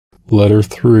Letter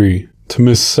 3. To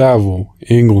Miss Saville,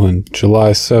 England,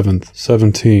 July 7th,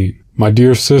 17. My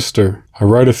dear sister, I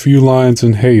write a few lines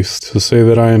in haste to say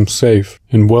that I am safe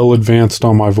and well advanced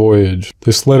on my voyage.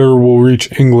 This letter will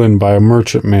reach England by a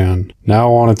merchantman,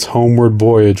 now on its homeward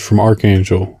voyage from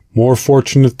Archangel. More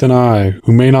fortunate than I,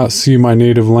 who may not see my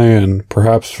native land,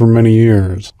 perhaps for many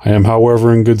years. I am,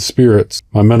 however, in good spirits.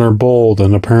 My men are bold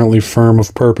and apparently firm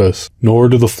of purpose, nor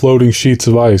do the floating sheets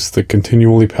of ice that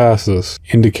continually pass us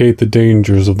indicate the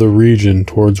dangers of the region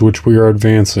towards which we are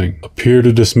advancing, appear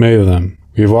to dismay them.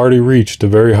 We have already reached a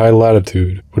very high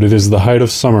latitude, but it is the height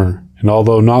of summer, and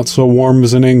although not so warm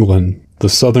as in England, the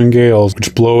southern gales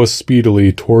which blow us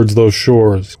speedily towards those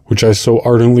shores which I so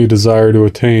ardently desire to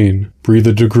attain breathe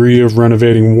a degree of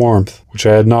renovating warmth which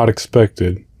I had not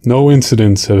expected. No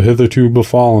incidents have hitherto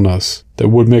befallen us that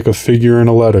would make a figure in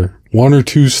a letter. One or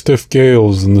two stiff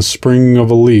gales and the springing of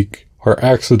a leak are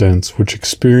accidents which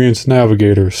experienced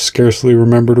navigators scarcely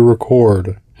remember to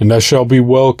record, and I shall be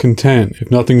well content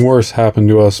if nothing worse happen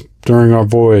to us during our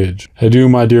voyage. Adieu,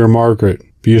 my dear Margaret.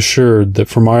 Be assured that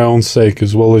for my own sake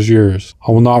as well as yours,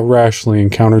 I will not rashly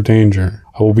encounter danger.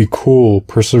 I will be cool,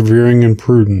 persevering, and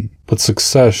prudent, but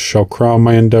success shall crown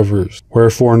my endeavors.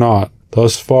 Wherefore not?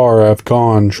 Thus far I have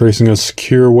gone, tracing a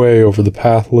secure way over the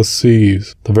pathless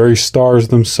seas, the very stars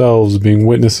themselves being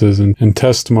witnesses and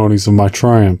testimonies of my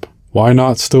triumph. Why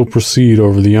not still proceed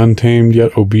over the untamed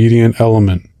yet obedient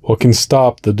element? What can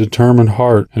stop the determined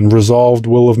heart and resolved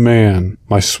will of man?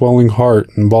 My swelling heart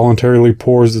involuntarily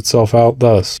pours itself out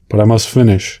thus, but I must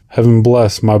finish. Heaven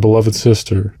bless my beloved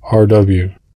sister,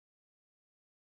 R.W.